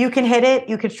You can hit it,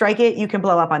 you can strike it, you can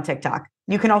blow up on TikTok.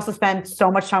 You can also spend so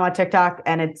much time on TikTok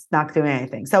and it's not doing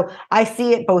anything. So I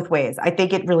see it both ways. I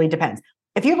think it really depends.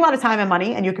 If you have a lot of time and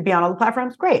money and you could be on all the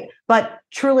platforms, great. But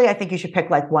truly, I think you should pick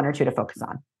like one or two to focus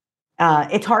on.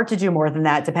 It's hard to do more than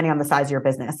that, depending on the size of your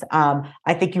business.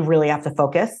 I think you really have to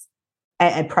focus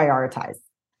and prioritize.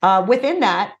 Within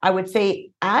that, I would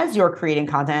say as you're creating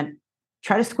content,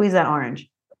 try to squeeze that orange.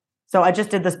 So I just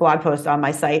did this blog post on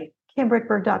my site,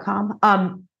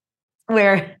 kimbrickberg.com,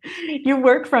 where you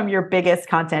work from your biggest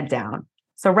content down.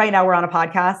 So right now we're on a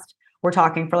podcast. We're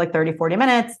talking for like 30, 40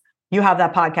 minutes. You have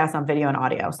that podcast on video and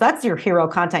audio. So that's your hero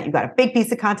content. You've got a big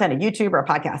piece of content, a YouTube or a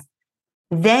podcast.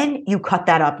 Then you cut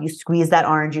that up. You squeeze that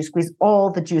orange. You squeeze all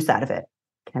the juice out of it.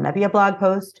 Can that be a blog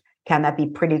post? Can that be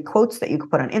pretty quotes that you could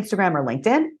put on Instagram or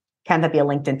LinkedIn? Can that be a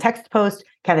LinkedIn text post?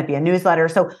 Can it be a newsletter?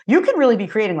 So you can really be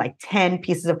creating like 10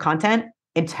 pieces of content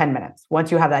in 10 minutes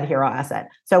once you have that hero asset.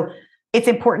 So it's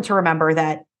important to remember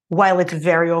that while it's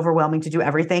very overwhelming to do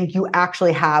everything, you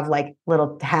actually have like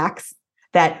little hacks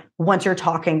that once we're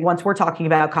talking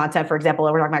about content, for example,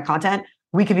 we're talking about content,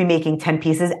 we could be making 10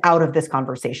 pieces out of this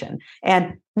conversation.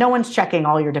 And no one's checking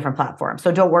all your different platforms.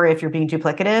 So don't worry if you're being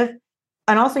duplicative.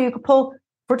 And also you could pull, if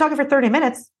we're talking for 30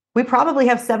 minutes, we probably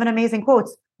have 7 amazing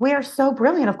quotes. We are so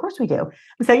brilliant. Of course we do.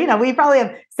 So, we probably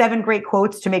have 7 great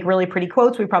quotes to make really pretty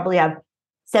quotes. We probably have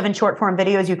 7 short form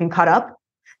videos you can cut up.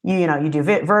 You do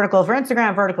vertical for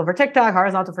Instagram, vertical for TikTok,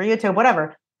 horizontal for YouTube,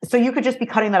 whatever. So you could just be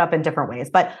cutting that up in different ways.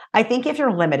 But I think if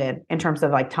you're limited in terms of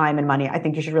like time and money, I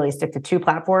think you should really stick to 2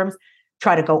 platforms,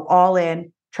 try to go all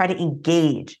in, try to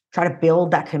engage, try to build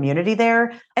that community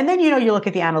there. And then, you look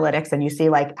at the analytics and you see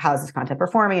like, how's this content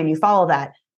performing and you follow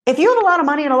that. If you have a lot of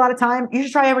money and a lot of time, you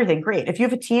should try everything. Great. If you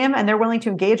have a team and they're willing to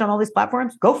engage on all these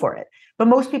platforms, go for it. But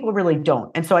most people really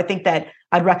don't. And so I think that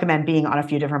I'd recommend being on a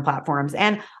few different platforms.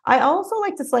 And I also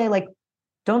like to say, like,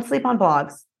 don't sleep on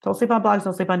blogs. Don't sleep on blogs.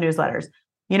 Don't sleep on newsletters.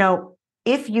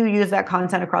 If you use that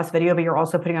content across video, but you're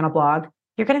also putting on a blog,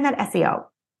 you're getting that SEO.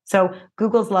 So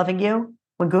Google's loving you.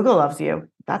 When Google loves you,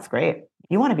 that's great.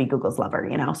 You want to be Google's lover,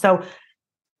 So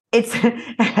it's,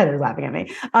 they're laughing at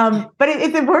me. But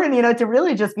it's important, to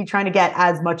really just be trying to get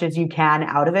as much as you can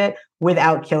out of it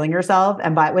without killing yourself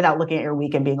and without looking at your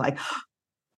week and being like,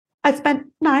 I spent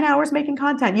 9 hours making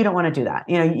content. You don't want to do that.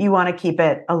 You want to keep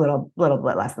it a little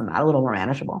bit less than that, a little more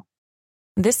manageable.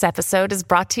 This episode is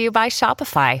brought to you by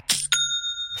Shopify.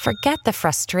 Forget the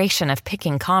frustration of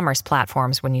picking commerce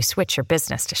platforms when you switch your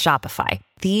business to Shopify,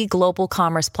 the global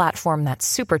commerce platform that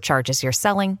supercharges your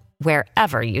selling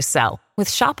wherever you sell. With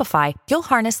Shopify, you'll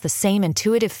harness the same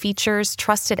intuitive features,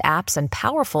 trusted apps, and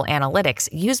powerful analytics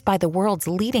used by the world's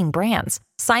leading brands.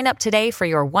 Sign up today for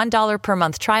your $1 per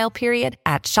month trial period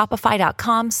at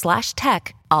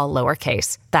shopify.com/tech, all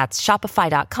lowercase. That's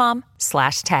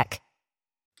shopify.com/tech.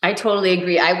 I totally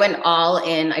agree. I went all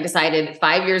in. I decided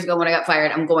 5 years ago when I got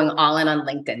fired, I'm going all in on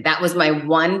LinkedIn. That was my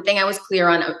one thing I was clear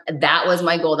on. That was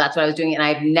my goal. That's what I was doing. And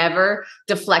I've never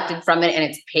deflected from it. And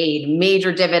it's paid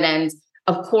major dividends.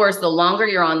 Of course, the longer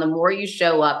you're on, the more you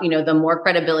show up, the more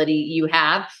credibility you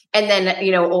have. And then,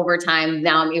 over time,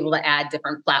 now I'm able to add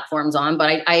different platforms on.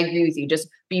 But I agree with you. Just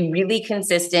be really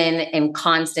consistent and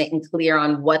constant and clear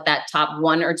on what that top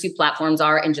 1 or 2 platforms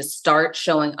are and just start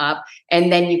showing up.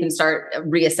 And then you can start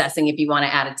reassessing if you want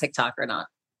to add a TikTok or not.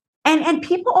 And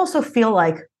people also feel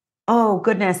like, oh,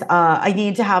 goodness, I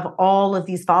need to have all of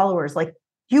these followers. Like,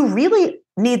 you really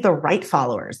need the right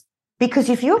followers. Because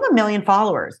if you have 1 million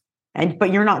followers,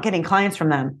 but you're not getting clients from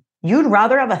them, you'd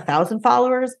rather have 1,000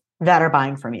 followers that are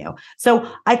buying from you. So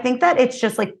I think that it's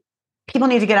just like, people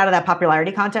need to get out of that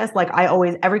popularity contest. Like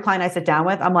every client I sit down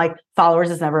with, I'm like, followers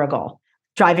is never a goal.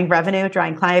 Driving revenue,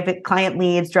 driving client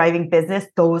leads, driving business,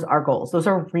 those are goals. Those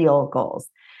are real goals.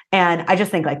 And I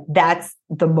just think like that's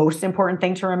the most important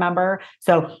thing to remember.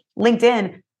 So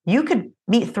LinkedIn, you could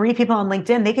meet 3 people on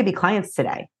LinkedIn. They could be clients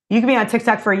today. You could be on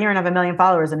TikTok for a year and have 1 million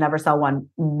followers and never sell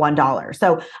 $1.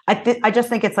 So I just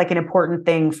think it's like an important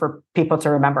thing for people to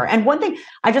remember. And one thing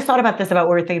I just thought about this about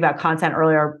what we were thinking about content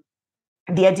earlier,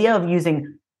 the idea of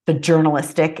using the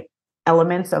journalistic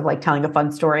elements of like telling a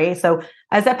fun story. So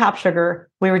as at Pop Sugar,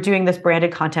 we were doing this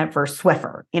branded content for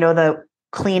Swiffer, the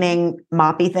cleaning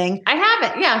moppy thing. I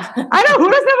have it. Yeah. I know. Who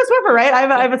doesn't have a Swiffer, right? I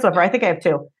have a Swiffer. I think I have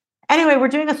 2. Anyway, we're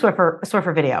doing a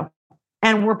Swiffer video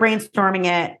and we're brainstorming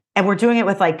it. And we're doing it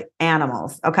with like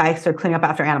animals. Okay. So cleaning up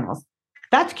after animals.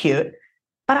 That's cute.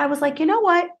 But I was like, you know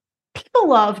what? People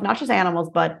love not just animals,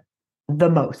 but the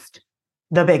most,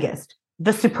 the biggest,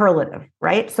 the superlative,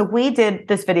 right? So we did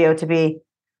this video to be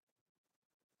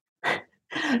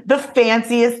the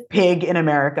fanciest pig in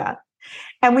America.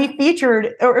 And we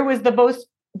featured, or it was the most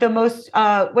the most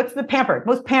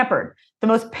most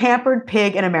pampered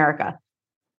pig in America.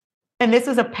 And this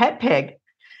was a pet pig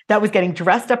that was getting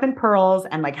dressed up in pearls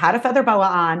and like had a feather boa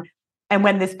on. And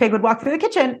when this pig would walk through the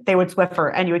kitchen, they would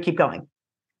Swiffer and you would keep going.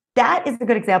 That is a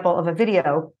good example of a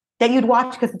video that you'd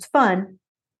watch because it's fun,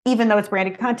 even though it's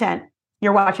branded content,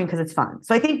 you're watching because it's fun.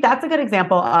 So I think that's a good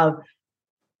example of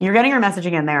you're getting your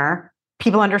messaging in there.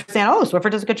 People understand, oh,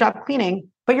 Swiffer does a good job cleaning,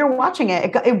 but you're watching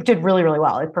it. It did really, really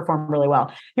well. It performed really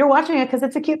well. You're watching it because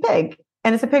it's a cute pig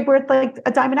and it's a pig worth like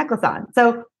a diamond necklace on.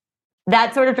 So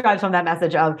that sort of drives home that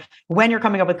message of when you're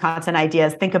coming up with content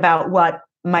ideas, think about what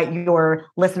might your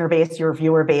listener base, your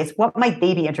viewer base, what might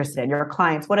they be interested in, your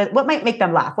clients, what might make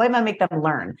them laugh, what might make them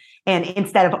learn, and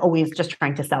instead of always just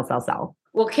trying to sell.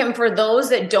 Well, Kim, for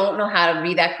those that don't know how to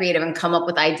be that creative and come up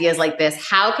with ideas like this,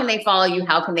 how can they follow you?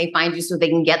 How can they find you so they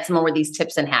can get some more of these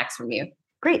tips and hacks from you?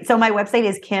 Great. So my website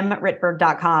is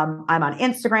kimritberg.com. I'm on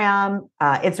Instagram,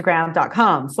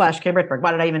 instagram.com/Kim Ritberg.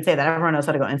 Why did I even say that? Everyone knows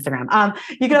how to go Instagram.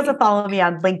 You can also follow me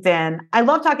on LinkedIn. I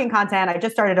love talking content. I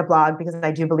just started a blog because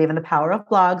I do believe in the power of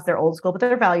blogs. They're old school, but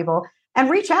they're valuable. And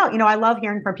reach out. I love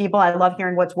hearing from people. I love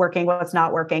hearing what's working, what's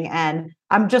not working. And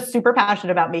I'm just super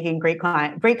passionate about making great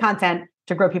content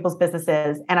to grow people's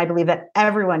businesses. And I believe that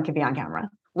everyone can be on camera.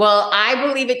 Well, I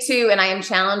believe it too. And I am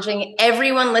challenging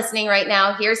everyone listening right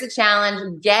now. Here's a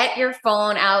challenge. Get your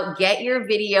phone out, get your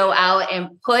video out,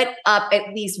 and put up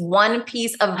at least one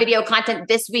piece of video content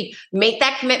this week. Make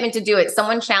that commitment to do it.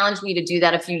 Someone challenged me to do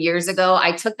that a few years ago.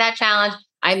 I took that challenge.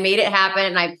 I made it happen.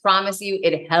 And I promise you,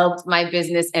 it helped my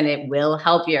business and it will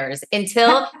help yours.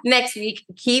 Until next week,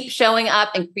 keep showing up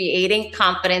and creating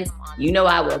confidence. You know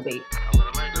I will be.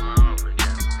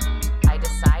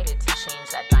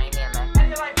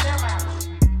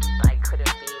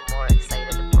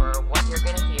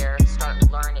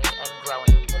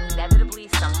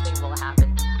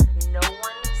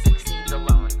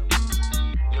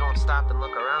 Stop and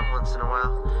look around once in a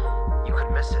while, you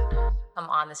could miss it. Come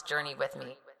on this journey with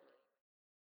me.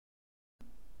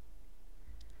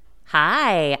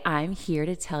 Hi, I'm here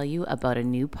to tell you about a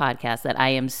new podcast that I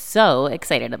am so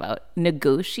excited about,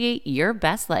 Negotiate Your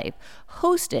Best Life,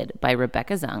 hosted by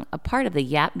Rebecca Zung, a part of the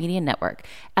Yap Media Network.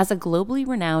 As a globally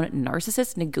renowned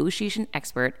narcissist negotiation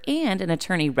expert and an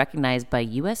attorney recognized by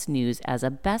U.S. News as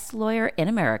a best lawyer in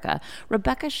America,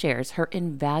 Rebecca shares her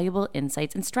invaluable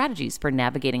insights and strategies for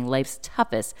navigating life's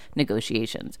toughest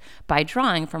negotiations. By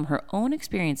drawing from her own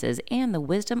experiences and the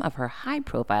wisdom of her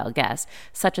high-profile guests,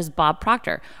 such as Bob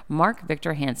Proctor, Mark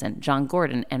Victor Hansen, John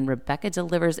Gordon, and Rebecca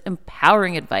delivers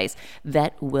empowering advice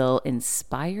that will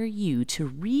inspire you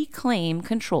to reclaim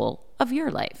control of your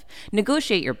life.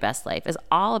 Negotiate Your Best Life is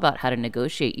all about how to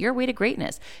negotiate your way to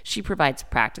greatness. She provides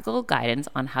practical guidance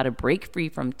on how to break free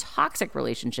from toxic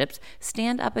relationships,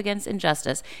 stand up against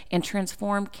injustice, and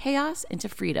transform chaos into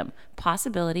freedom,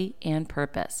 possibility, and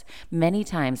purpose. Many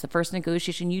times, the first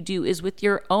negotiation you do is with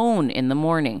your own in the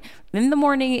morning. In the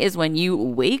morning is when you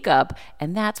wake up,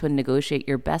 and that's when Negotiate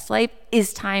Your Best Life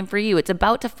is time for you. It's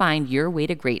about to find your way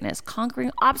to greatness,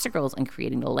 conquering obstacles, and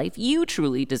creating the life you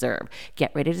truly deserve.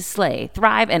 Get ready to slay,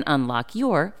 thrive, and unlock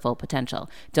your full potential.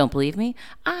 Don't believe me?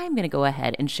 I'm going to go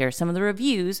ahead and share some of the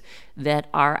reviews that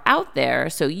are out there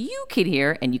so you can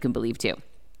hear and you can believe too.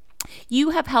 You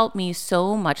have helped me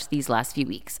so much these last few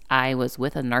weeks. I was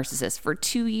with a narcissist for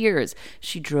 2 years.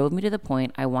 She drove me to the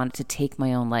point I wanted to take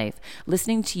my own life.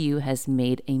 Listening to you has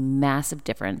made a massive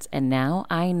difference, and now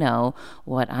I know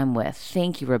what I'm with.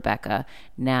 Thank you, Rebecca.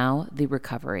 Now the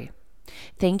recovery.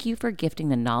 Thank you for gifting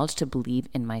the knowledge to believe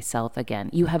in myself again.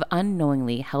 You have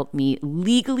unknowingly helped me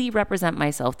legally represent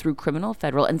myself through criminal,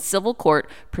 federal, and civil court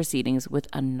proceedings with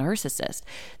a narcissist.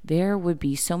 There would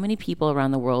be so many people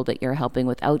around the world that you're helping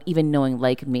without even knowing,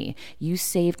 like me. You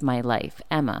saved my life.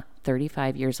 Emma,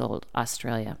 35 years old,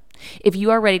 Australia. If you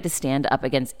are ready to stand up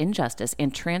against injustice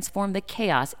and transform the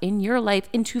chaos in your life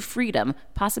into freedom,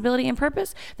 possibility, and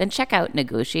purpose, then check out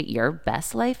Negotiate Your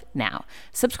Best Life now.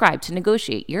 Subscribe to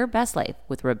Negotiate Your Best Life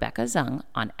with Rebecca Zung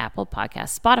on Apple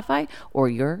Podcasts, Spotify, or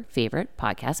your favorite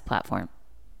podcast platform.